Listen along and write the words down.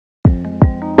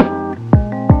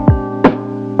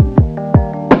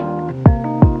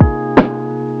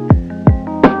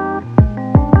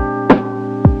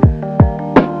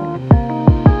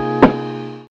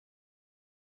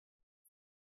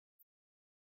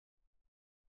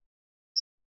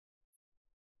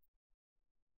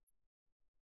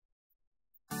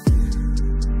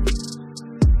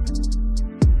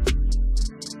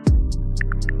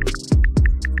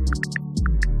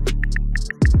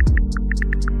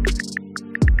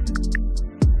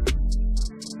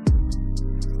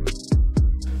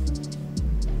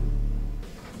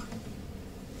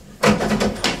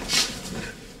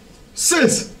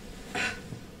Guys,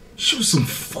 show some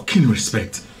fucking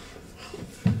respect.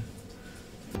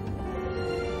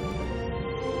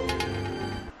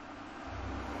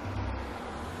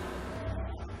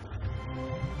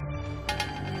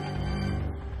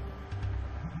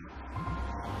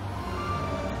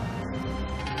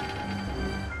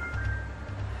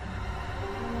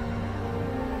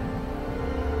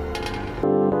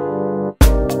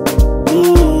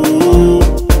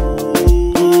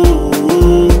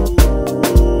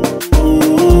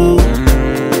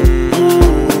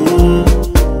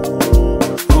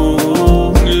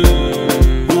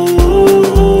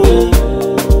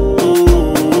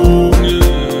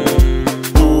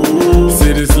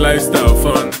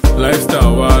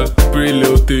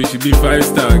 She be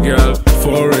 5-star girl,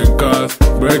 foreign cars,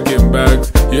 breaking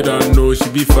bags. You don't know she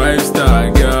be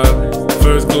 5-star girl.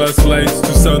 First class flights to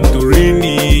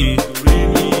Santorini.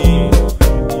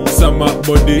 Summer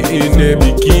body in a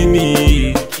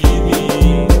bikini.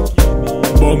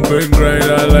 Bump and grind,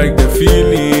 I like the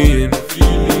feeling.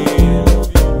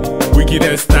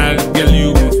 Wicked style, girl,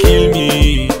 you will kill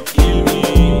me.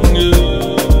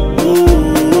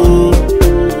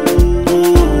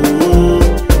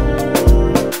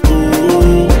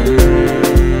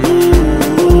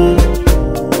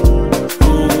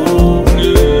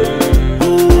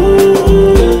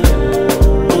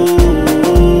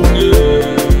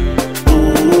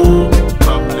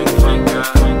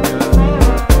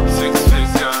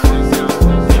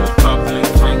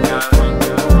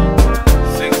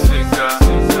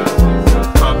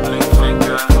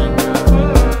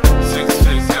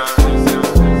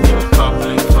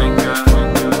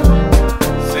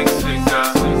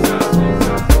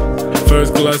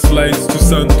 First class flights to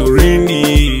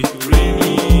Santorini.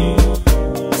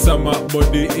 Summer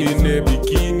body in a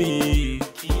bikini.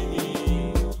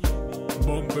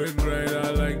 Bump and grind,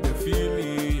 I like the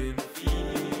feeling.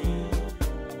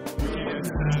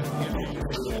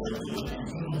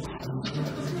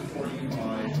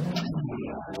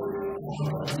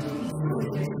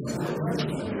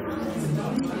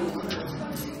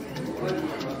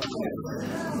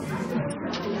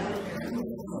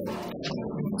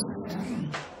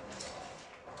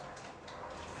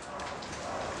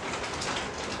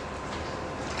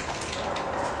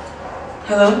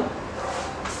 Hello?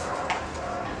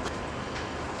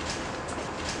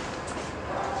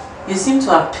 You seem to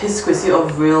have pissed Chrissy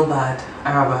off real bad,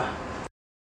 Araba.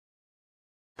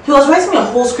 He was writing me a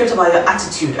whole script about your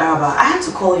attitude, Araba. I had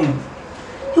to call him.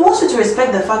 He wants you to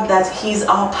respect the fact that he's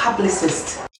our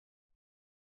publicist.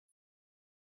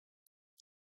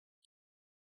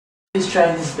 He's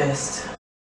trying his best.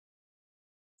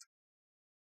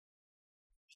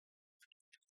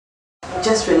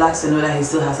 Just relax and know that he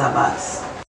still has our backs.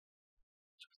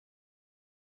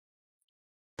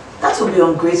 That would be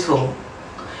ungrateful.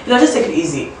 You know, just take it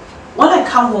easy. When I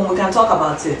come home, we can talk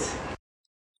about it.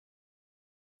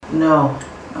 No,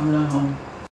 I'm not home.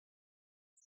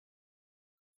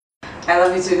 I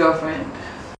love you too, girlfriend.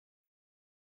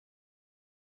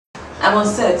 I'm on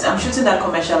set. I'm shooting that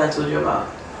commercial I told you about.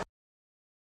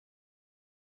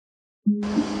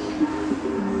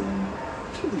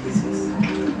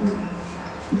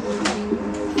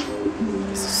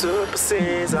 Super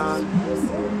season.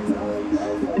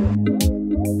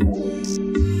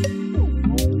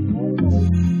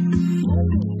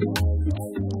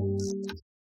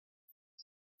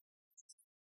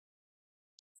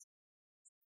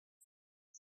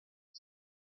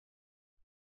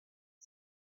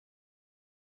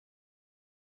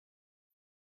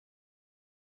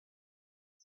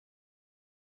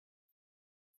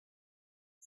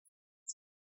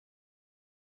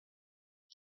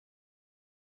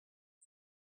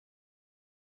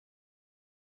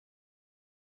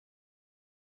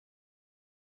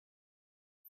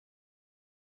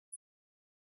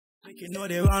 Make you know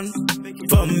they run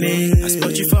from me. I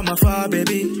spot you from afar,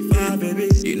 baby.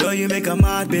 You know you make a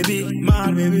mad, baby.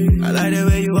 I like the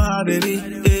way you are, baby.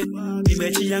 You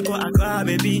bet you ain't gonna cry,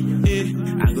 baby.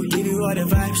 I go give you all the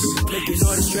vibes, make you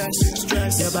know the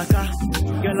stress. Your baka,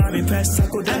 girl, I'm impressed. I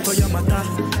go die for your mata.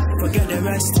 Forget the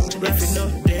rest. If you know,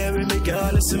 there with me,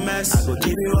 girl, it's a mess. I go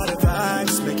give you all the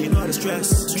vibes, make you know the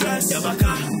stress. Your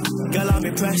baka, girl, I'm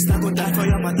impressed. I go die for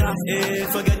your mata.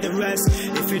 Forget the rest.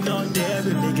 If you know, there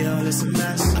with me, girl, it's a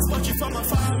mess. I spot you from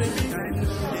afar, baby.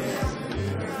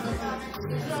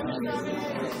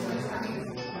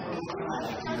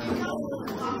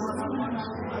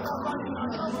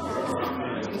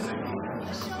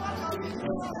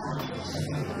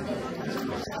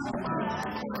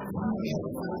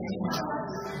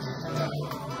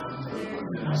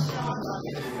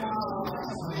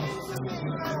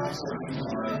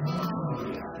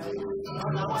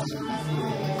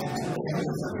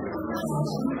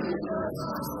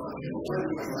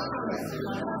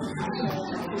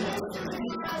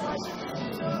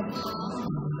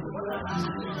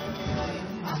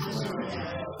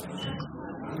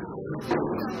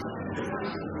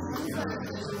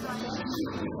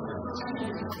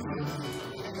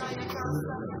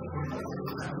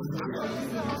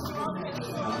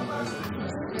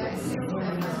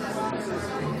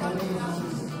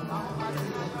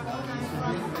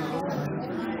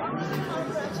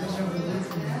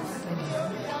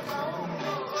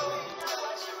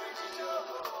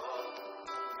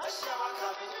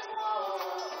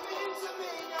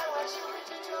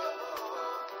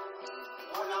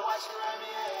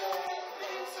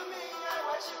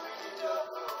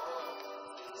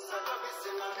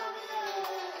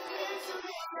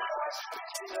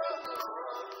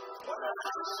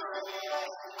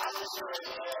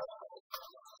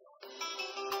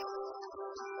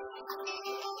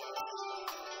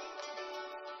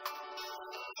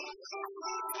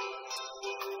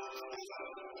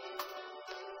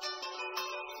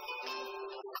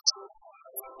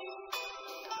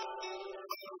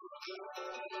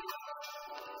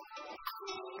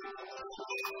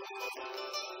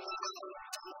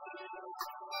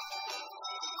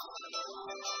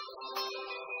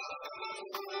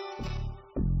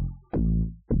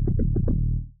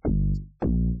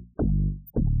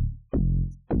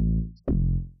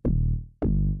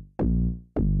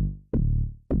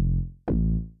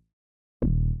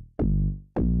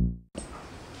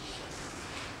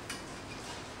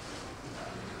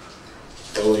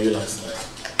 Where were you last night?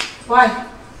 Why?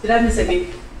 Did I miss a beat?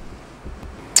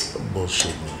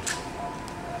 Bullshit me.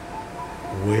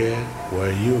 Where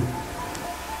were you?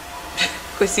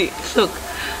 Kwesi, look,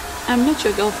 I'm not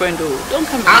your girlfriend though. Don't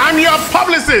come back. I'm your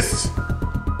publicist!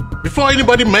 Before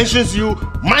anybody mentions you,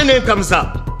 my name comes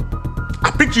up.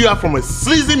 I picked you up from a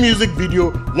sleazy music video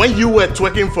when you were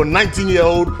twerking for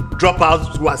 19-year-old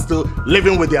dropouts who are still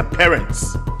living with their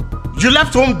parents. You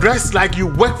left home dressed like you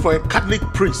worked for a Catholic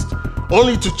priest,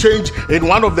 only to change in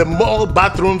one of the mall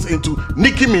bathrooms into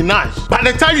Nicki Minaj. By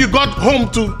the time you got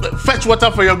home to fetch water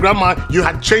for your grandma, you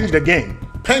had changed again.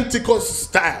 Pentecost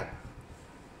style.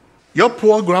 Your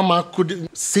poor grandma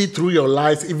couldn't see through your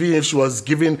lies even if she was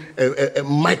given a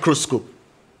microscope.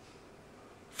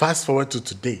 Fast forward to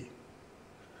today.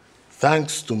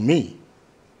 Thanks to me,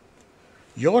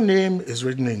 your name is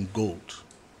written in gold.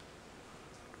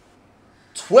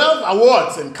 12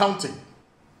 awards and counting.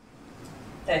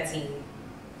 13.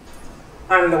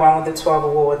 I'm the one with the 12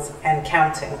 awards and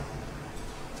counting.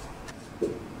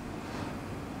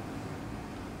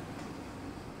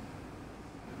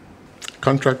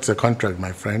 Contract's a contract,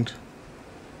 my friend.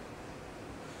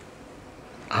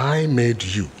 I made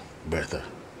you, Bertha.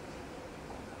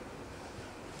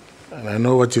 And I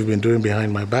know what you've been doing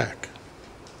behind my back.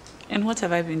 And what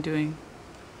have I been doing?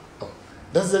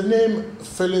 Does the name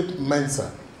Philip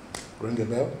Mensah ring a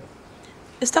bell?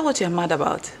 Is that what you're mad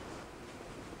about?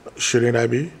 Shouldn't I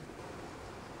be?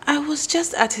 I was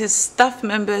just at his staff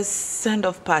member's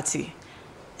send-off party.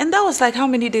 And that was like how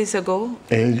many days ago?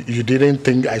 And you didn't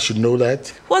think I should know that?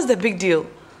 What's the big deal?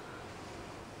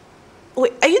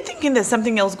 Wait, are you thinking there's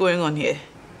something else going on here?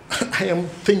 I am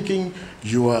thinking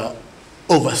you are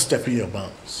overstepping your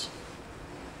bounds.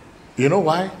 You know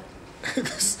why?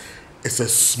 It's a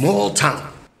small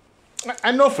town.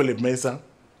 I know Philip Mensah.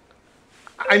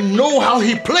 I know how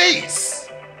he plays.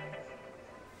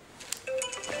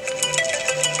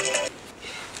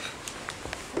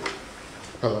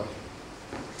 Hello.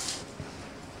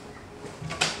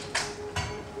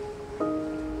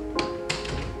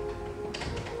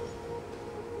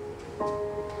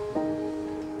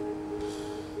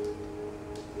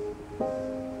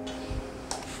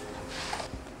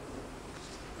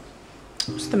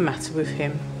 What's the matter with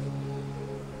him?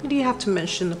 Why do you have to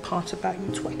mention the part about you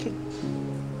twerking?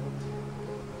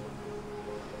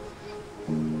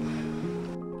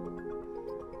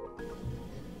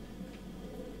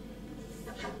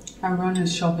 I run a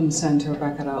shopping center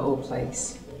back at our old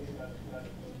place.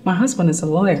 My husband is a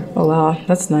lawyer. Oh wow,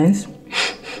 that's nice.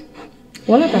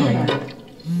 What about that?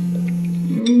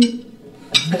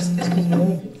 Excuse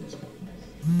me.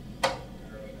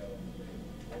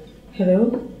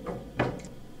 Hello?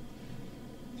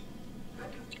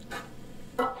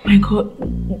 Oh my God.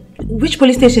 Which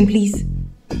police station, please?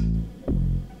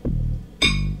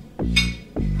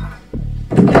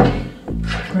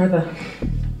 Brother.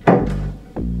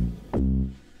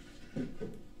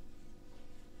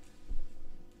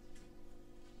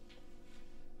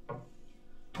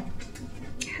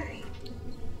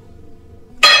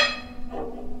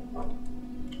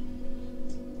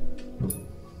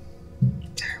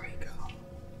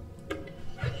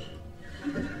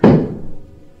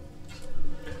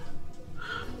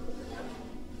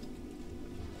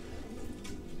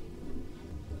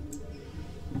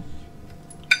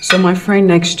 So my friend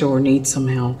next door needs some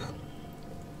help.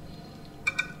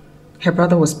 Her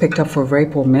brother was picked up for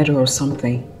rape or murder or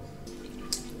something.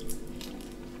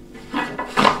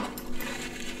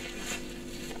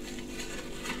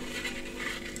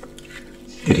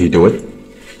 Did he do it?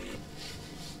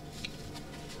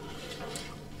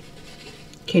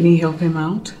 Can you help him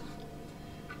out?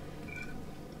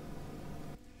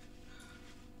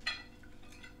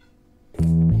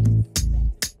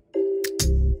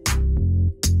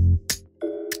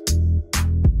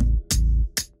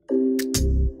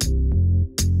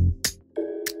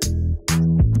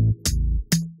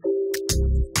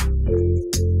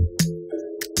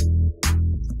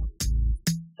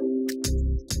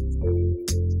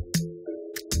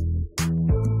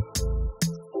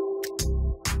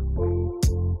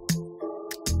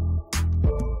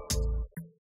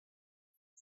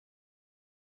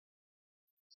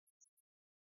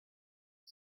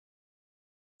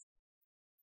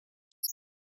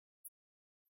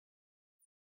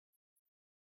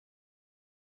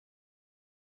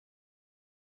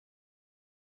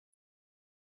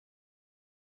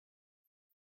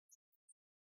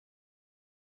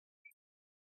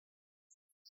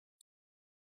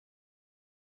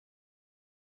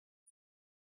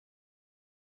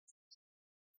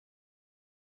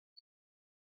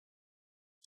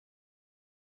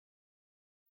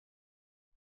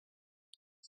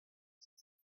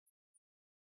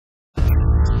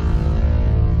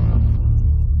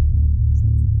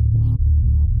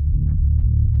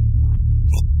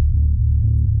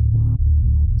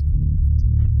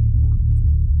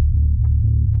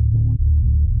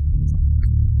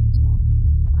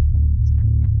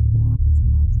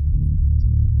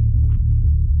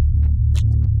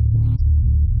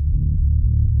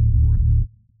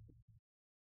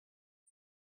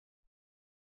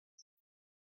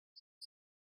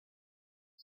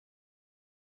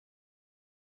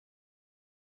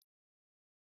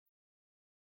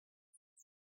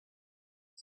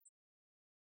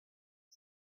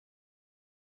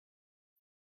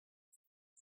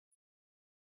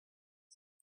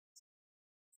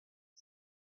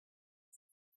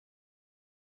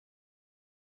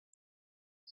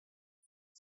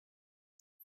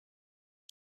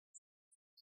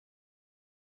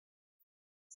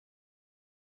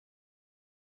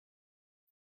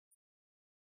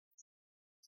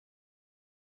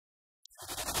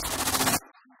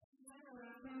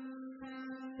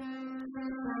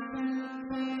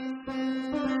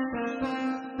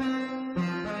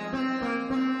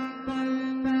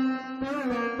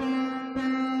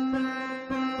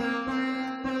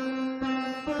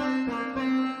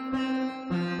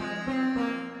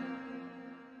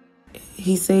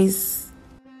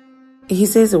 He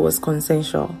says it was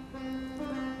consensual.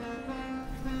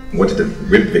 What did the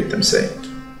rape victim say?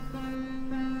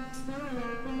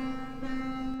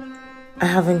 I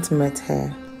haven't met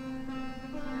her.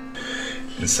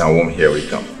 In Sawom, here we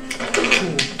come.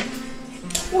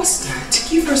 What's that?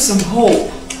 Give her some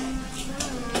hope.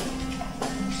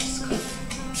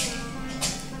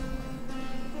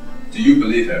 Do you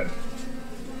believe him?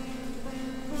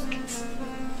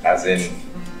 As in,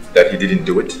 that he didn't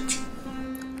do it?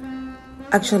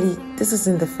 Actually, this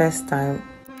isn't the first time.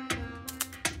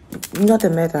 Not the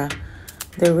murder,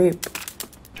 the rape.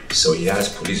 So he has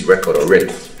police record already.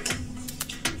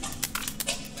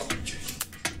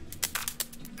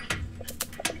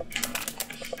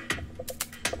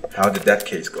 How did that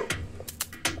case go?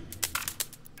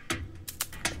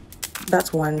 That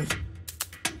one,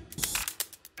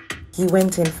 he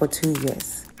went in for 2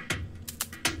 years.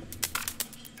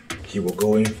 He will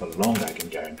go in for long, I can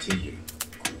guarantee you.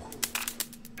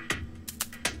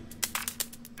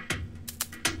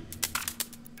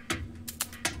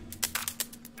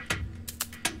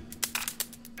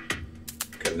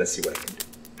 Okay, let's see what I can do.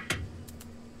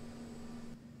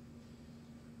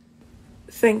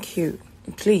 Thank you.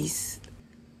 Please.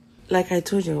 Like I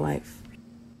told your wife,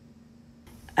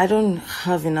 I don't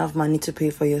have enough money to pay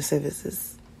for your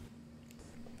services.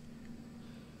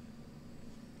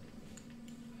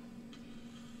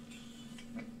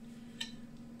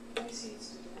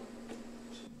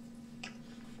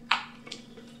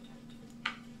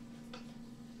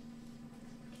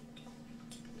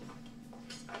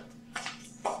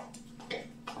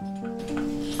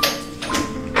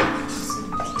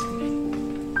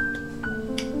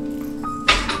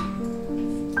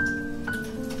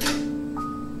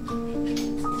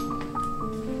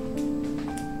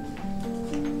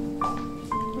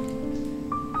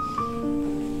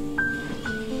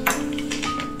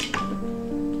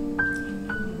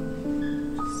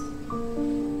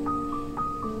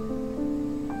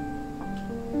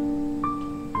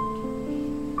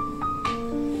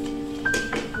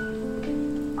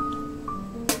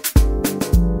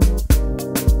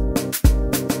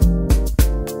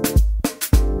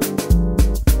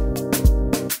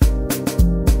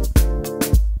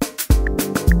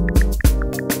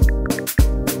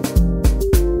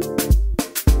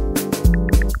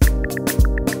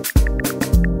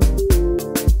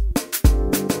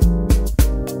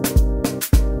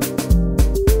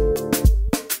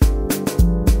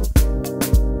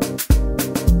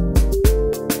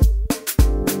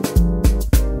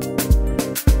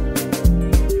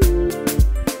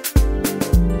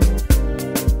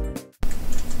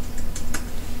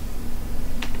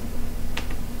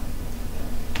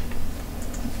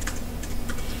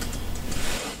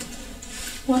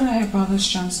 father's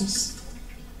chances?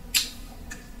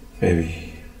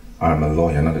 Baby, I'm a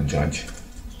lawyer, not a judge.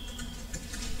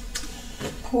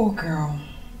 Poor girl.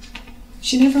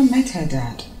 She never met her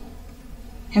dad.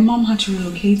 Her mom had to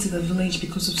relocate to the village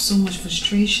because of so much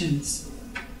frustrations.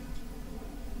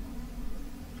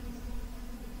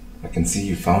 I can see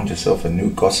you found yourself a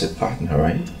new gossip partner,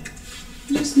 right?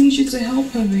 I just need you to help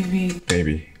her, baby.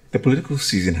 Baby, the political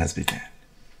season has begun.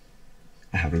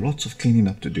 I have lots of cleaning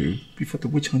up to do before the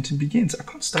witch hunting begins. I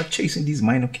can't start chasing these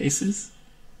minor cases.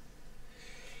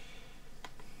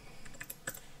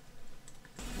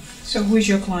 So who is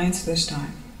your client this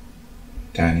time?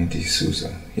 Danny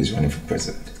D'Souza. He's running for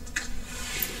president.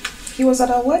 He was at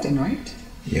our wedding, right?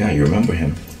 Yeah, you remember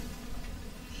him.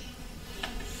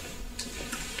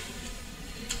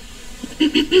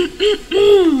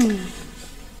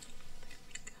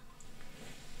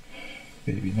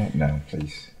 Baby, not now,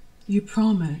 please. You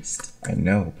promised. I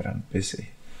know, but I'm busy.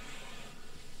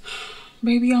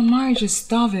 Baby, our marriage is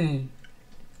starving.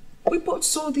 We both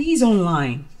saw these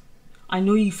online. I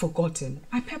know you've forgotten.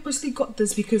 I purposely got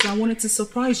this because I wanted to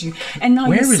surprise you. And now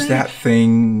Where is that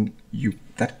thing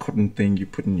that cotton thing you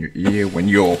put in your ear when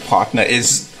your partner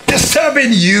is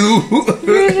disturbing you?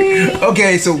 Really?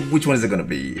 Okay, so which one is it gonna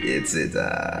be? Is it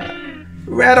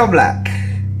red or black?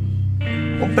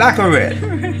 Or black or red?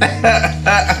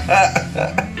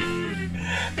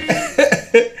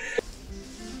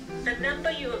 The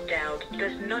number you have dialed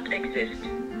does not exist.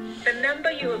 The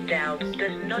number you have dialed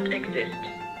does not exist.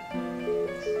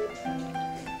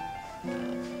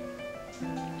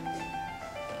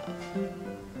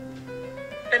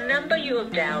 The number you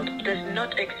have dialed does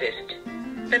not exist.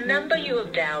 The number you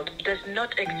have dialed does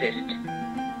not exist.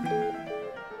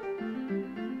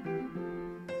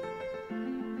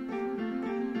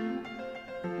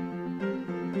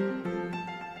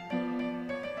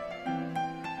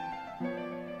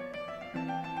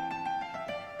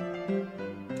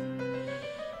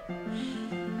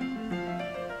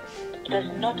 Does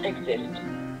not exist.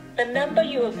 The number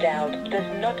you have dialed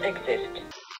does not exist.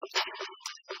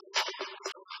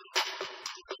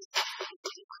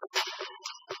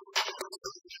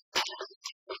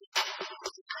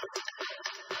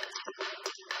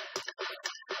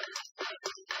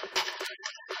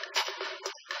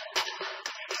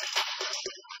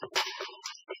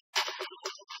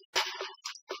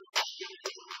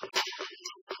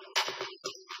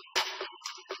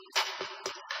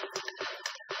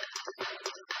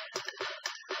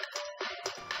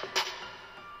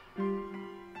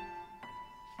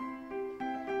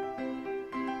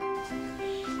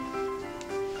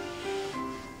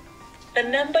 The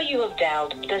number you have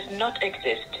dialed does not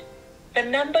exist. The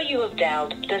number you have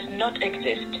dialed does not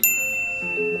exist.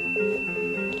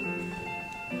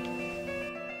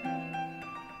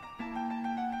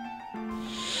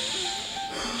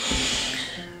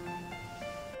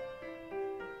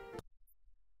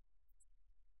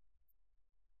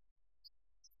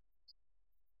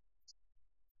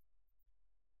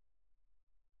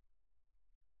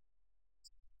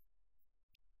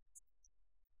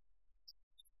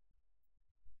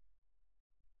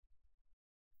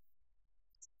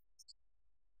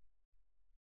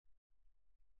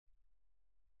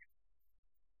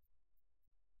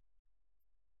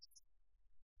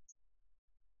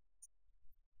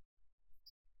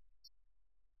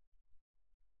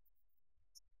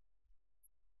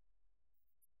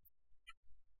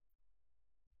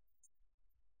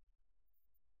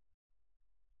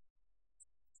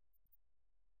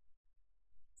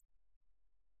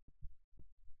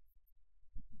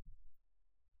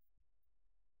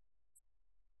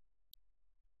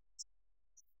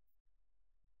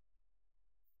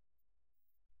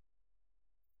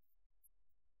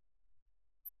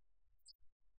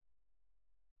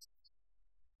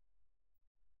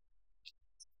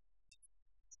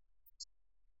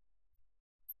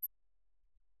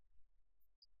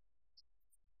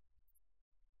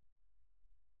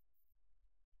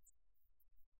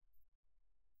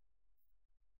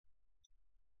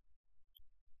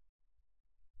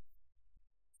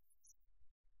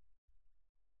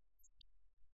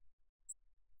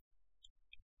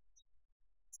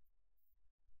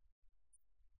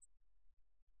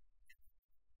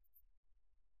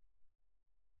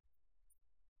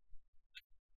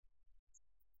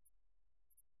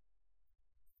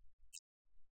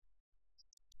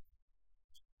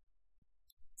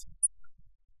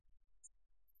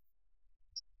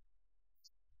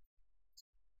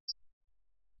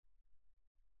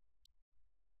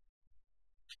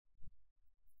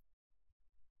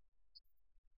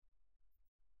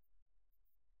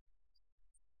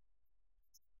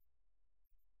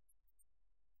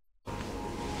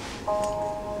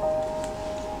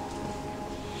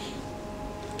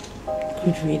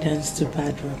 Good riddance to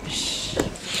bad rubbish.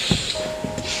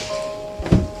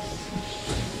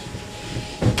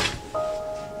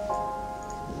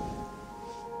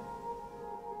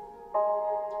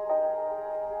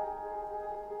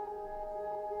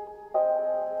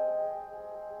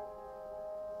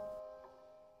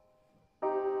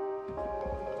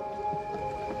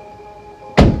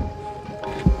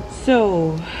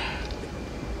 So,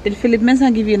 did Philip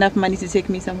Mensah give you enough money to take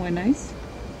me somewhere nice?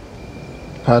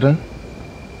 Pardon?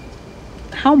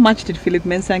 How much did Philip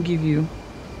Mensah give you?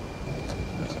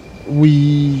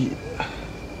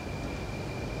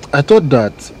 I thought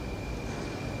that.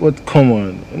 But come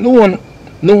on, no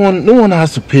one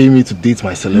has to pay me to date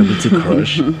my celebrity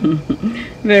crush.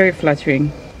 Very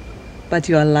flattering. But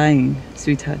you are lying,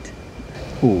 sweetheart.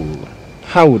 Oh,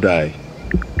 how would I?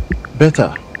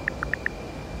 Better.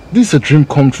 This is a dream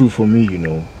come true for me, you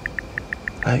know.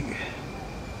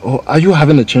 Or are you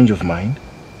having a change of mind?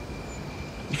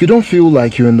 If you don't feel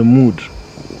like you're in the mood,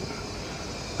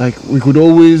 like we could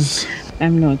always...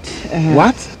 I'm not.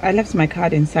 What? I left my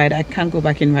card inside. I can't go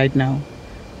back in right now.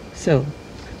 So,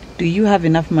 do you have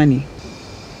enough money?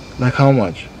 Like how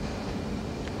much?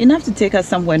 Enough to take us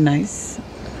somewhere nice.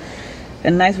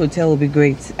 A nice hotel will be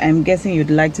great. I'm guessing you'd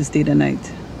like to stay the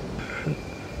night.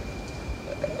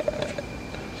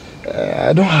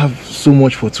 I don't have so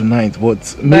much for tonight,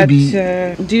 but maybe...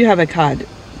 But, do you have a card?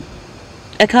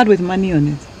 A card with money on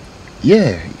it?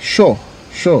 Yeah, sure.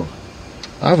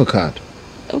 I have a card.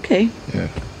 Okay.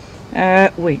 Yeah.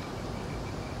 Wait.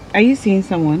 Are you seeing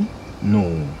someone?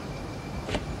 No.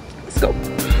 Let's go.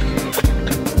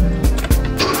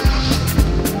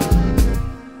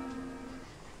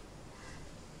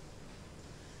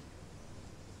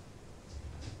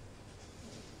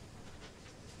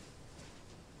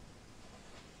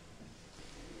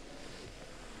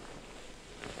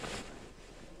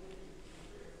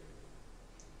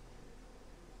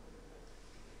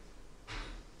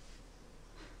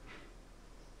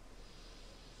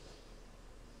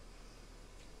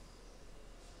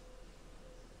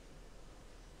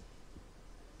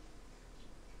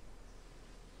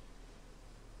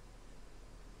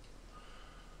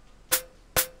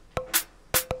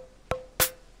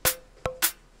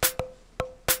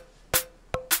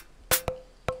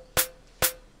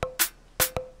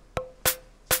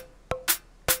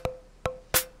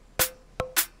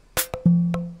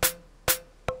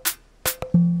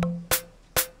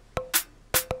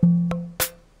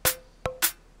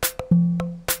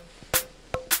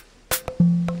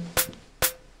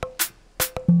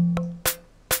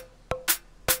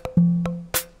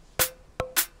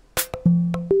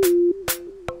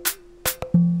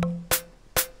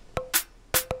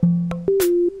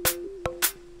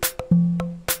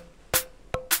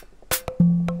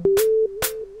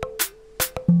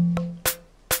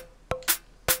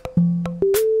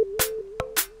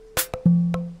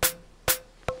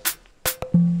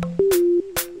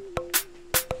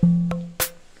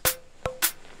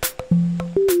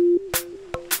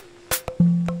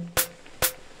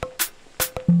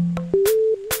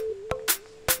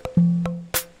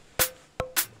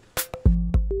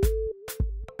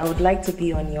 I would like to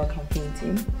be on your campaign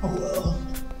team. Oh, well,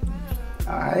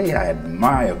 I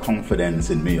admire your confidence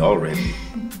in me already.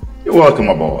 You're welcome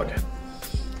aboard.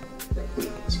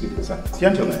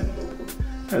 Gentlemen,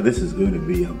 this is going to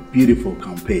be a beautiful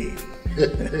campaign.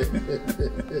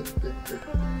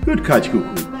 Good catch,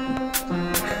 Cuckoo.